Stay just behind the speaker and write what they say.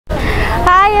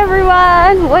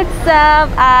everyone, what's up?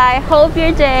 I hope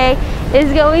your day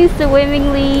is going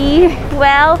swimmingly.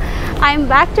 Well, I'm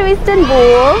back to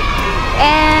Istanbul,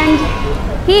 and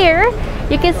here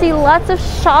you can see lots of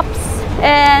shops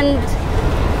and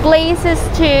places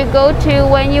to go to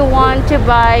when you want to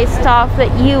buy stuff that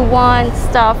you want,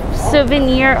 stuff,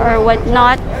 souvenir or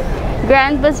whatnot.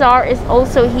 Grand Bazaar is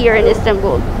also here in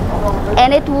Istanbul,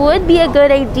 and it would be a good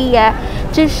idea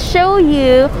to show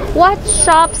you what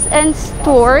shops and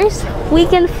stores we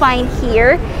can find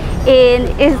here in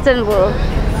Istanbul.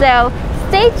 So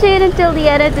stay tuned until the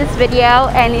end of this video,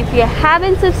 and if you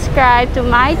haven't subscribed to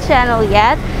my channel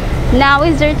yet, now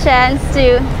is your chance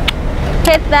to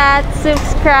hit that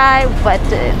subscribe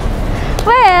button.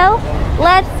 Well,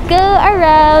 let's go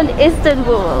around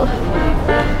Istanbul.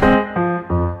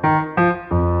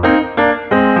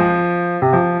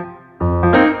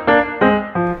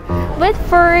 But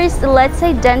first, let's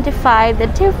identify the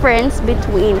difference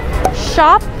between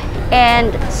shop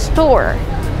and store.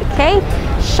 Okay,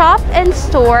 shop and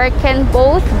store can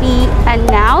both be a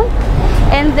noun,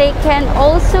 and they can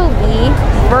also be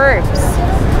verbs.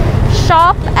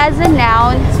 Shop as a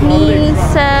noun means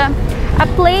a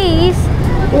place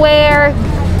where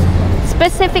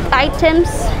specific items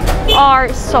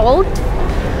are sold,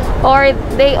 or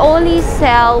they only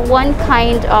sell one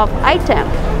kind of item.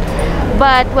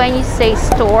 But when you say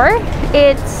store,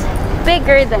 it's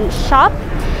bigger than shop,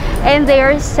 and they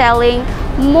are selling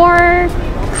more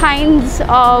kinds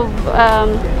of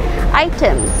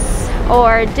items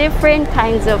or different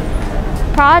kinds of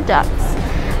products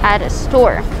at a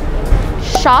store.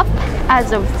 Shop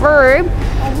as a verb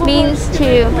means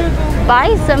to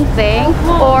buy something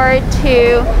or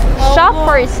to shop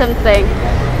for something.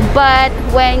 But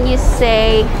when you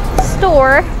say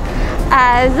store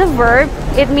as a verb,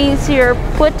 it means you're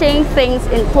putting things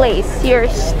in place, you're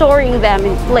storing them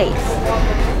in place.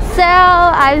 So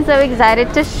I'm so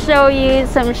excited to show you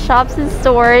some shops and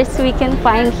stores we can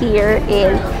find here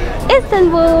in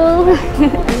Istanbul.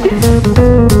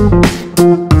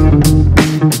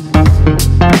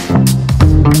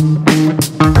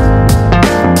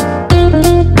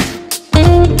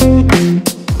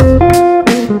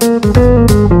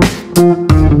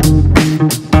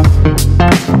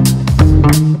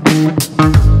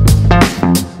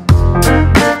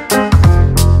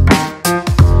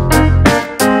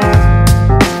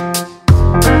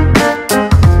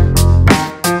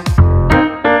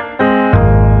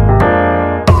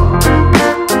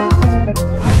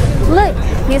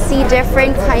 You see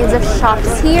different kinds of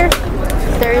shops here.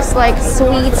 There's like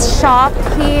sweets shop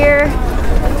here.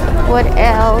 What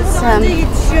else?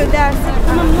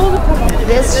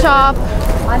 This shop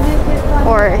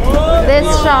or this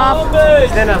shop.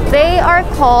 They are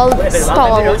called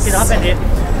stalls.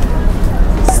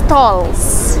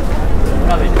 Stalls.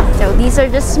 So these are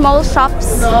just small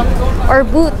shops or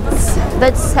booths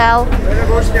that sell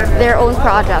their own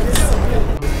products.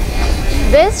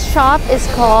 This shop is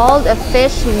called a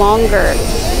fishmonger.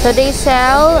 So they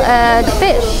sell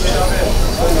fish.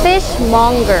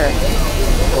 Fishmonger.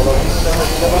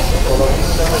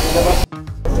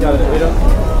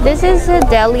 This is a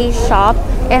deli shop,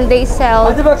 and they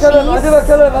sell cheese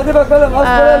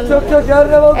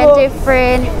and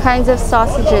different kinds of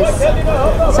sausages.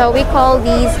 So we call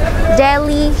these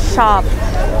deli shop.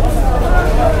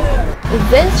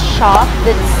 This shop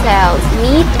that sells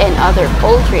meat and other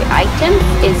poultry items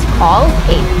is called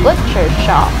a butcher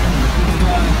shop.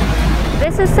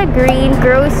 This is a green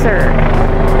grocer.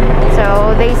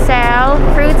 So they sell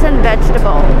fruits and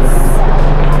vegetables.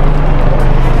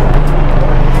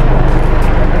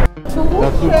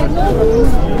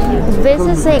 This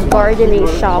is a gardening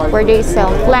shop where they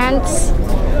sell plants,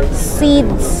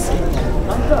 seeds,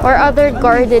 or other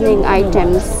gardening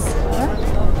items.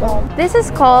 This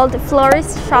is called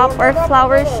florist shop or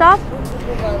flower shop,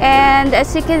 and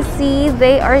as you can see,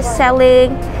 they are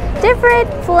selling different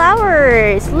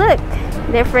flowers. Look,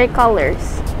 different colors.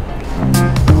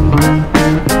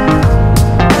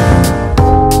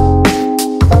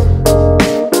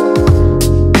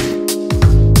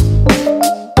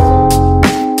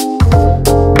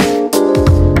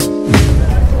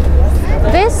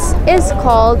 This is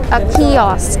called a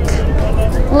kiosk.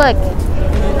 Look.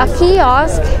 A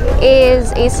kiosk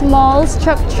is a small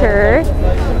structure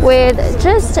with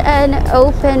just an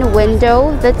open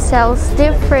window that sells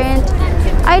different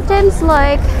items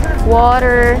like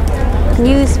water,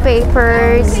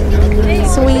 newspapers,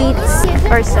 sweets,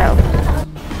 or so.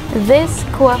 This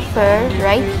coiffeur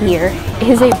right here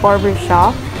is a barber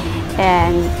shop,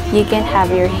 and you can have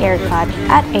your hair cut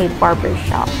at a barber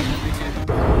shop.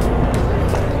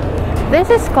 This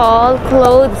is called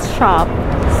clothes shop.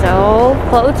 So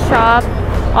clothes shop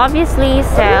obviously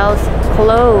sells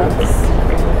clothes.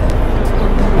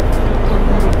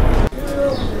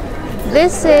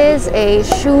 This is a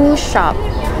shoe shop.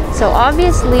 So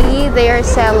obviously they are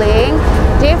selling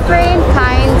different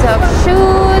kinds of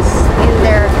shoes in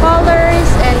their colors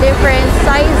and different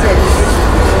sizes.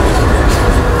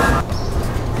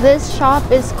 This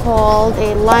shop is called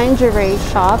a lingerie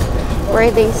shop where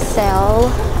they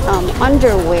sell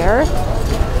underwear,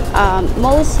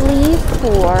 mostly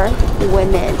for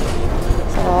women.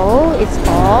 So it's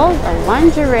called a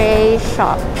lingerie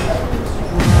shop.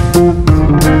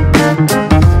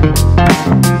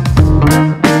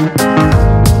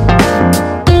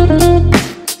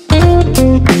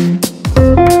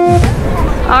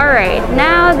 Alright,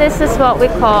 now this is what we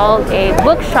call a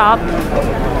bookshop,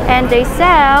 and they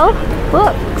sell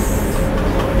books.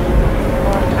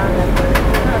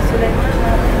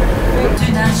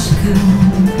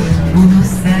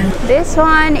 This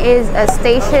one is a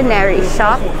stationery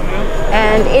shop,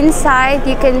 and inside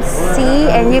you can see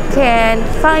and you can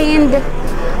find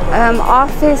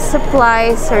office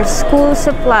supplies or school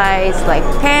supplies like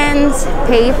pens,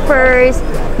 papers,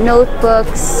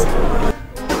 notebooks.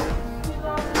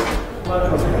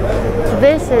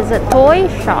 This is a toy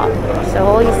shop.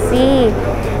 So you see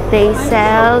they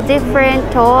sell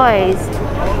different toys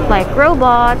like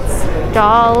robots,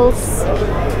 dolls,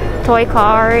 toy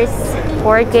cars,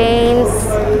 board games.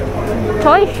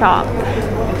 Toy shop.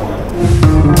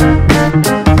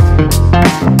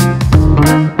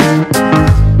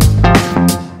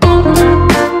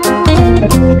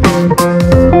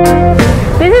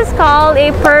 This is called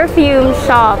a perfume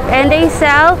shop, and they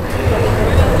sell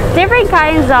different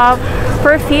kinds of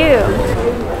perfume.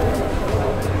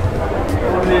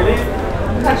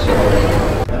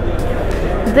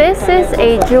 This is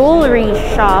a jewelry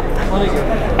shop,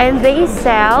 and they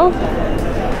sell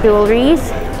jewelries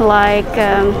like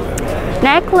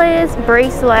necklace,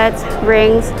 bracelets,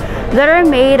 rings that are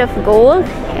made of gold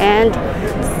and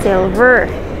silver.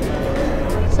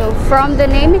 So from the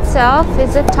name itself,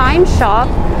 it's a time shop,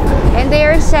 and they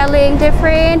are selling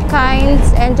different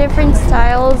kinds and different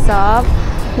styles of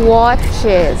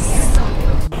watches.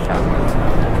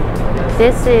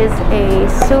 This is a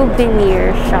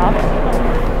souvenir shop.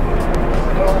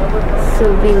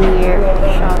 Souvenir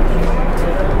shop.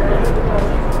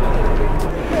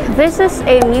 This is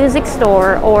a music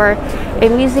store or a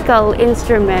musical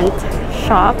instrument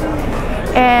shop,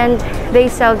 and they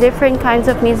sell different kinds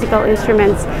of musical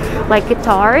instruments like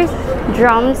guitars,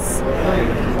 drums,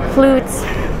 flutes,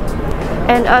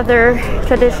 and other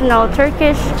traditional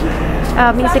Turkish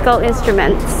musical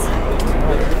instruments.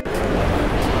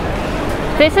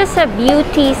 This is a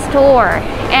beauty store,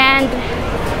 and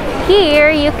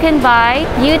here you can buy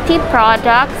beauty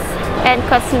products and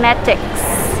cosmetics.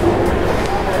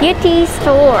 Beauty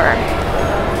store.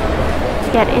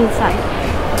 Get inside.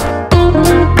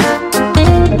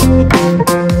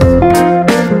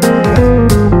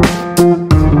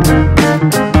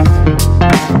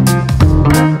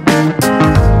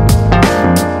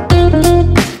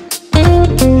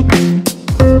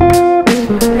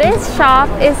 This shop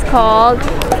is called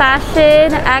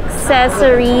Fashion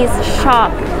Accessories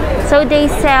Shop. So they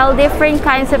sell different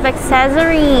kinds of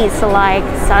accessories like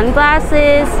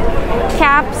sunglasses,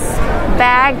 caps,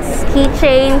 bags,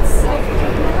 keychains,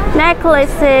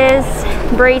 necklaces,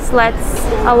 bracelets,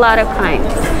 a lot of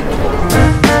kinds.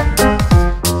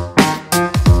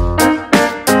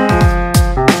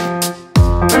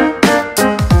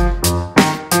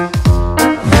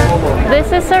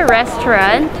 This is a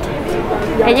restaurant,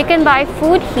 and you can buy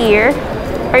food here,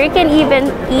 or you can even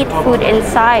eat food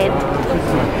inside.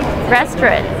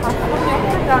 Restaurant.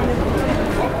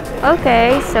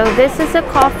 Okay, so this is a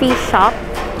coffee shop,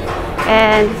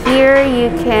 and here you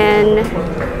can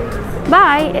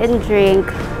buy and drink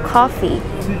coffee.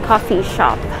 Coffee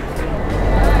shop.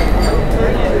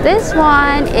 This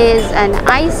one is an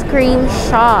ice cream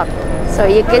shop. So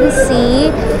you can see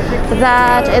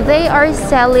that they are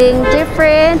selling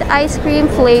different ice cream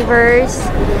flavors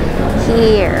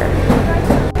here.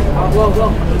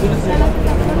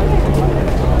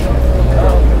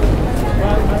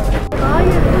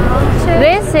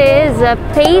 This is a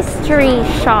pastry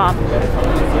shop.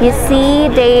 You see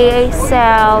they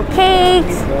sell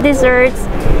cakes, desserts,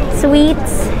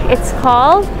 sweets. It's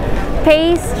called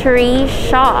pastry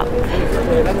shop.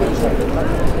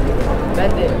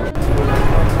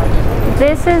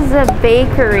 This is a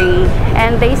bakery,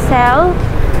 and they sell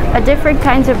different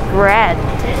kinds of bread.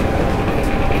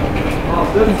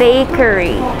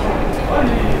 Bakery.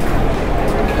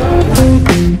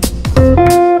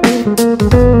 If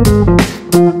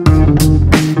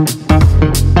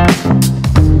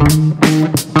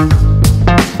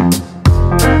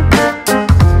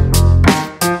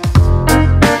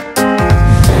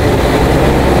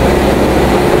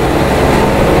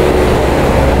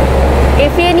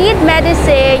you need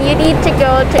medicine, you need to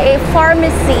go to a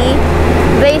pharmacy.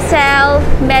 They sell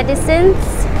medicines.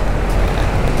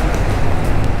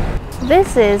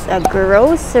 This is a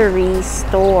grocery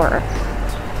store.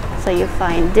 So you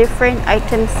find different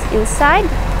items inside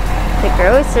the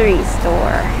grocery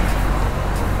store.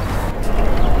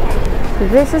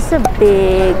 This is a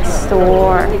big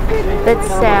store that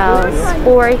sells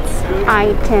sports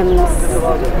items.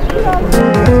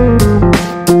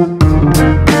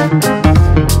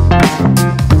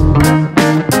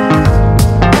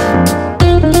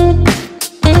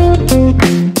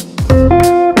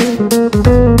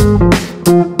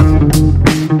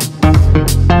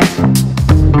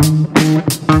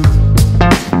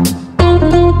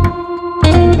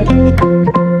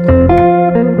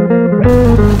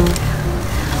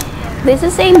 This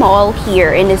is a mall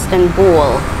here in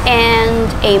Istanbul,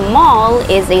 and a mall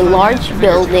is a large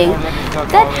building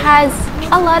that has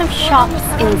a lot of shops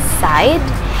inside,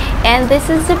 and this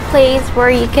is a place where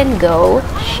you can go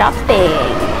shopping.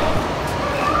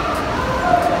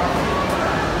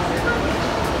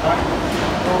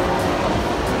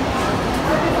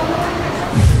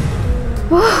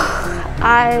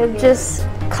 I'm just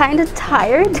kind of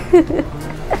tired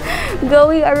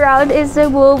going around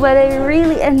Istanbul, but I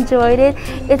really enjoyed it.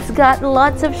 It's got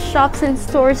lots of shops and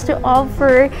stores to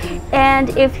offer, and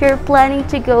if you're planning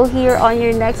to go here on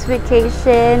your next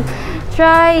vacation,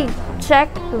 check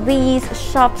these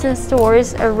shops and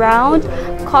stores around.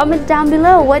 Comment down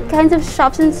below what kinds of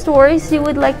shops and stores you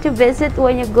would like to visit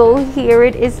when you go here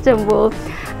in Istanbul.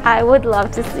 I would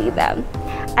love to see them.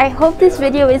 I hope this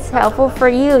video is helpful for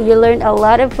you. You learned a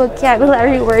lot of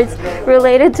vocabulary words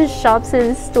related to shops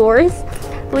and stores.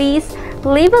 Please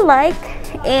leave a like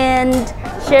and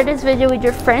share this video with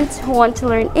your friends who want to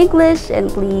learn English,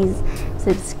 and please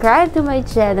subscribe to my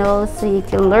channel so you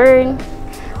can learn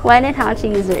when and how to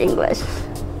use your English.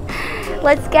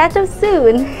 Let's catch up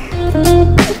soon.